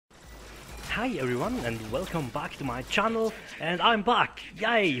Hi everyone and welcome back to my channel, and I'm back!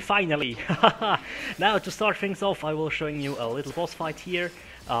 Yay, finally! Now to start things off, I will showing you a little boss fight here.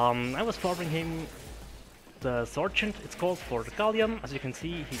 I was farming him, the Sergeant it's called, for the Galleon. As you can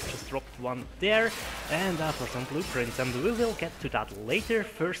see, he just dropped one there, and for some blueprints, and we will get to that later.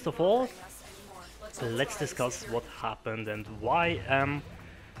 First of all, let's discuss what happened and why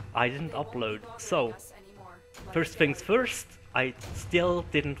I didn't upload. So, first things first, I still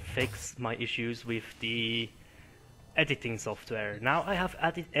didn't fix my issues with the editing software. Now I have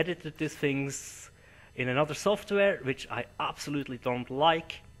edited these things in another software, which I absolutely don't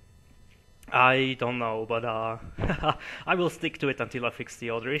like. I don't know, but I will stick to it until I fix the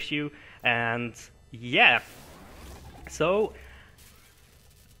other issue. And yeah, so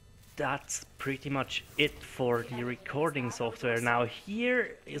that's pretty much it for the recording software. Now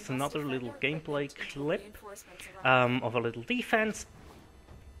here is another little gameplay clip of a little defense,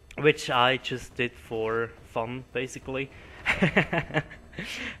 which I just did for fun, basically.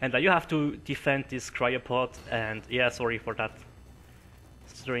 And you have to defend this cryopod, and yeah, sorry for that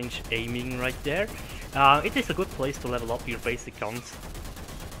strange aiming right there. It is a good place to level up your basic guns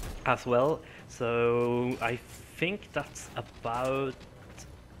as well, so I think that's about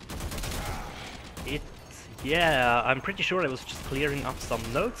it. Yeah, I'm pretty sure I was just clearing up some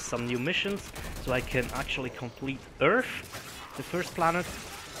nodes, some new missions, so I can actually complete Earth, the first planet.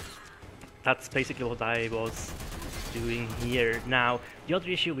 That's basically what I was doing here. Now, the other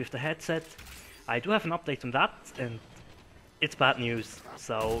issue with the headset, I do have an update on that, and it's bad news.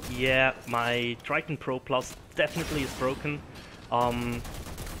 So yeah, my Triton Pro Plus definitely is broken. I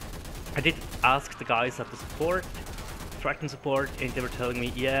did ask the guys at the support, Triton support, and they were telling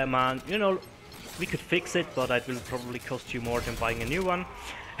me, yeah man, you know, we could fix it, but it will probably cost you more than buying a new one.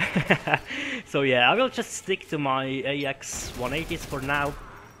 So yeah, I will just stick to my AX 180s for now,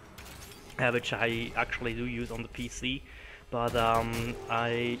 which I actually do use on the PC. But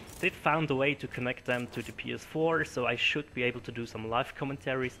I did found a way to connect them to the PS4, so I should be able to do some live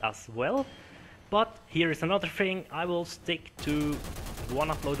commentaries as well. But here is another thing, I will stick to one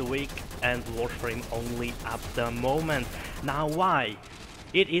upload a week and Warframe only at the moment. Now why?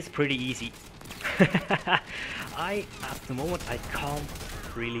 It is pretty easy. At the moment I can't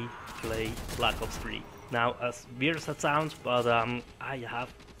really play Black Ops 3. Now, as weird as that sounds, but I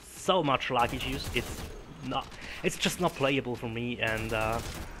have so much lag issues, it's just not playable for me, and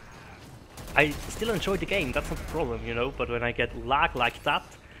I still enjoy the game, that's not the problem, you know, but when I get lag like that,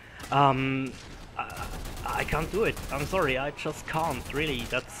 I can't do it. I'm sorry, I just can't, really,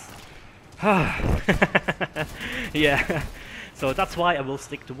 that's... yeah. So that's why I will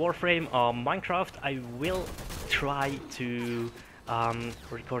stick to Warframe. Minecraft, I will try to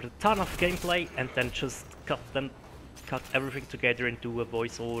record a ton of gameplay and then just cut everything together and do a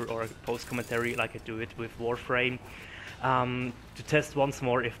voiceover or a post commentary like I do it with Warframe, to test once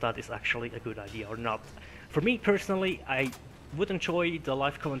more if that is actually a good idea or not. For me personally, I would enjoy the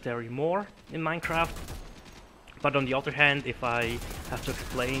live commentary more in Minecraft. But on the other hand, if I have to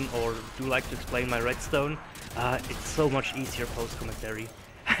explain or do like to explain my redstone, it's so much easier post-commentary.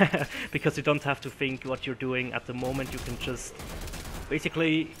 Because you don't have to think what you're doing at the moment, you can just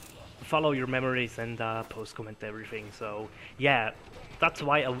basically follow your memories and post-comment everything. So yeah, that's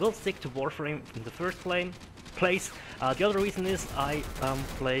why I will stick to Warframe in the first place. The other reason is I am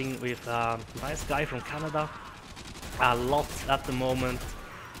playing with a nice guy from Canada a lot at the moment,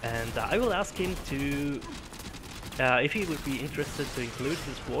 and I will ask him to if he would be interested to include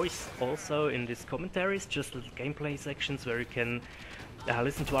his voice also in these commentaries, just little gameplay sections where you can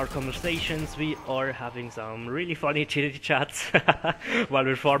listen to our conversations. We are having some really funny chitty chats while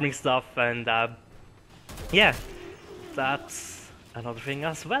we're farming stuff, and yeah, that's another thing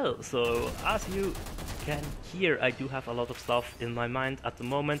as well. So as you can hear, I do have a lot of stuff in my mind at the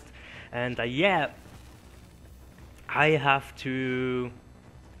moment, and yeah, I have to...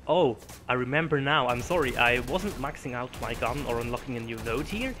 Oh, I remember now, I'm sorry, I wasn't maxing out my gun or unlocking a new node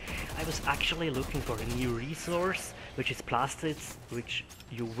here. I was actually looking for a new resource, which is plastids, which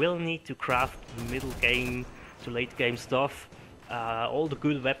you will need to craft middle game to late game stuff. All the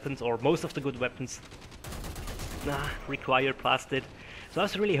good weapons, or most of the good weapons, require plastid. So I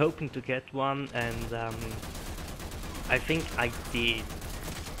was really hoping to get one, and I think I did.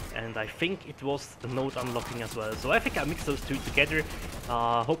 And I think it was the node unlocking as well. So I think I mixed those two together,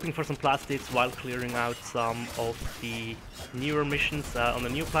 hoping for some plastids while clearing out some of the newer missions on the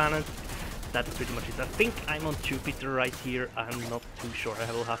new planet. That is pretty much it. I think I'm on Jupiter right here, I'm not too sure,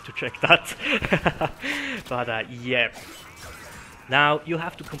 I will have to check that. But yeah. Now you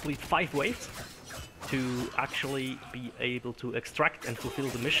have to complete 5 waves to actually be able to extract and fulfill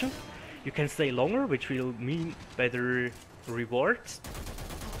the mission. you can stay longer, which will mean better rewards.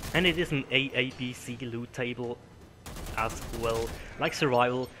 And it is an AABC loot table as well, like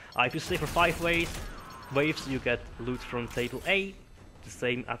survival. If you stay for 5 waves, you get loot from table A. The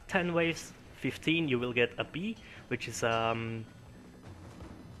same at 10 waves. 15, you will get a B, which is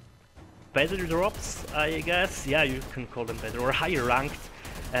better drops, I guess. Yeah, you can call them better or higher ranked.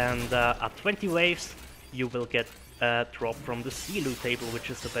 And at 20 waves, you will get a drop from the C loot table, which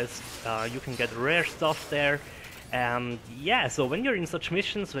is the best. You can get rare stuff there. And yeah, so when you're in such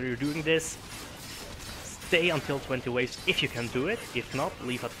missions where you're doing this, stay until 20 waves if you can do it. If not,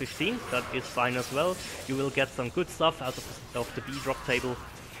 leave at 15. That is fine as well. You will get some good stuff out of the B drop table.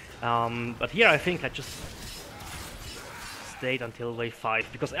 But here I think I just stayed until wave 5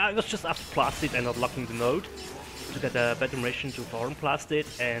 because I was just after Plastid and not locking the node to get a better mission to farm Plastid,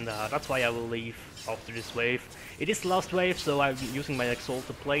 and that's why I will leave after this wave. It is the last wave, so I'm using my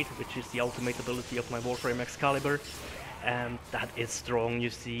Exalted Plate, which is the ultimate ability of my Warframe Excalibur, and that is strong. You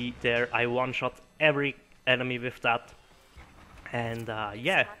see there, I one-shot every enemy with that. And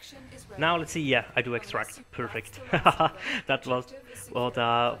yeah, now let's see. Yeah, I do extract. Perfect. That was what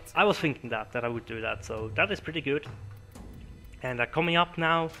I was thinking that I would do that. So that is pretty good. And coming up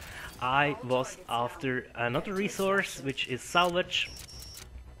now, I was after another resource, which is salvage.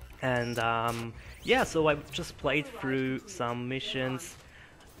 And yeah, so I just played through some missions.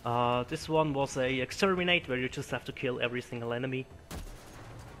 This one was a exterminate, where you just have to kill every single enemy,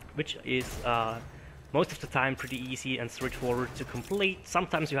 which is most of the time pretty easy and straightforward to complete.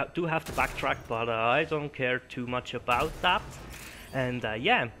 Sometimes you do have to backtrack, but I don't care too much about that. And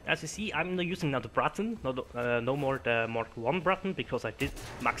yeah, as you see, I'm using now the Bratton, no more the Mark 1 Bratton, because I did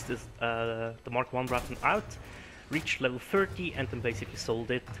max this, the Mark 1 Bratton out, reached level 30, and then basically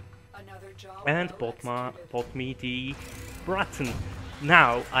sold it, and bought me the Bratton.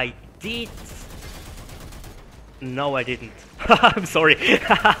 Now, I did... No, I didn't. I'm sorry.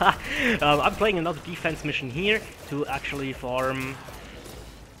 I'm playing another defense mission here to actually farm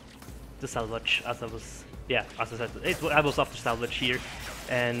the salvage, as I was... Yeah, as I said, I was after salvage here,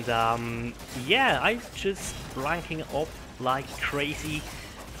 and yeah, I'm just ranking up like crazy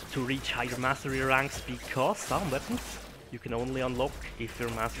to reach higher mastery ranks, because some weapons you can only unlock if your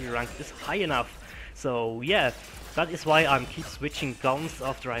mastery rank is high enough. So yeah, that is why I'm keep switching guns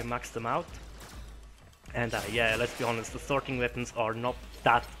after I max them out. And yeah, let's be honest, the starting weapons are not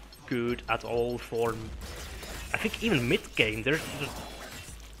that good at all for, I think, even mid-game. The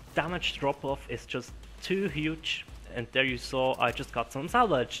damage drop-off is just too huge, and there you saw I just got some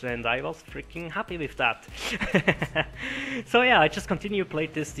salvage, and I was freaking happy with that. So yeah, I just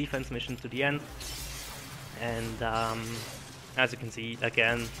played this defense mission to the end, and as you can see,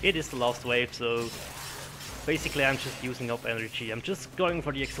 again, it is the last wave, so basically I'm just using up energy. I'm just going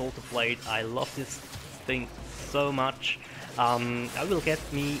for the Exalted Blade. I love this thing so much. I will get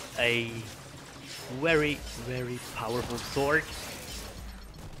me a very, very powerful sword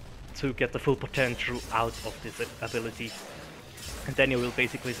to get the full potential out of this ability, and then you will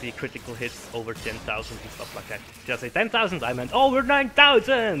basically see critical hits over 10,000 and stuff like that. Did I say 10,000? I meant over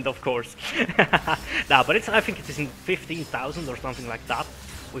 9,000, of course. No, but I think it is in 15,000 or something like that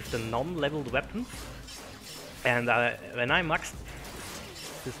with the non-leveled weapon. And when I maxed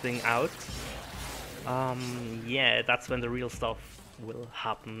this thing out, yeah, that's when the real stuff will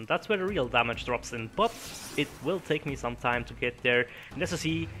happen. That's where the real damage drops in, but it will take me some time to get there. And as you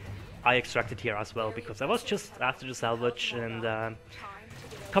see, I extracted here as well, because I was just after the salvage, and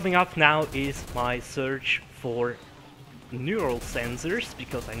coming up now is my search for neural sensors,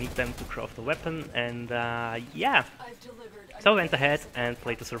 because I need them to craft a weapon, and yeah. So I went ahead and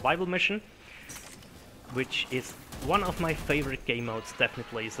played the survival mission, which is one of my favorite game modes,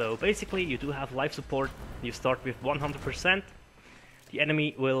 definitely. So basically you do have life support. You start with 100%. The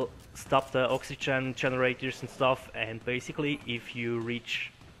enemy will stop the oxygen generators and stuff, and basically if you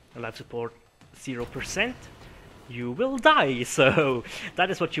reach a life support 0%, you will die. So that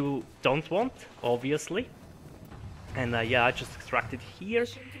is what you don't want, obviously. And yeah, I just extracted here.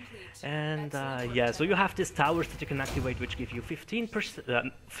 And yeah, so you have these towers that you can activate, which give you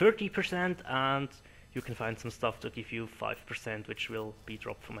 15%, 30%, and you can find some stuff to give you 5%, which will be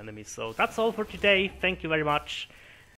dropped from enemies. So that's all for today. Thank you very much.